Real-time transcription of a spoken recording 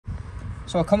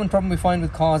So a common problem we find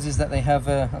with cars is that they have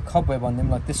a cobweb on them,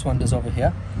 like this one does over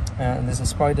here, and there's a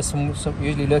spider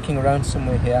usually lurking around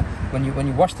somewhere here. When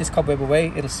you wash this cobweb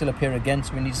away, it'll still appear again,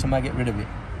 so we need to somehow get rid of it.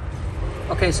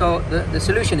 Okay, so the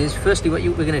solution is, firstly what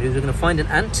we're going to do is we're going to find an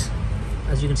ant.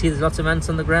 As you can see, there's lots of ants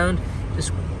on the ground.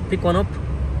 Just pick one up.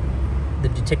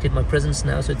 They've detected my presence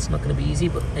now, so it's not going to be easy,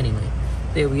 but anyway,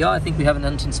 there we are. I think we have an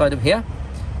ant inside of here,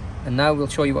 and now we'll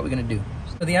show you what we're going to do.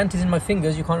 So the ant is in my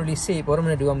fingers, you can't really see it, but what I'm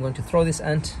going to do, I'm going to throw this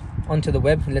ant onto the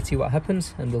web and let's see what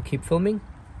happens, and we'll keep filming.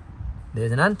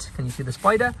 There's an ant. Can you see the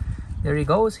spider? There he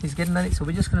goes, he's getting at it. So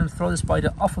we're just going to throw the spider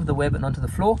off of the web and onto the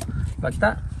floor like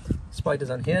that.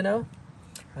 Spider's on here now,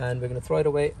 and we're going to throw it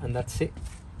away, and that's it.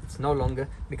 It's no longer,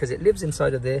 because it lives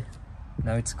inside of there.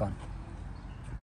 Now it's gone.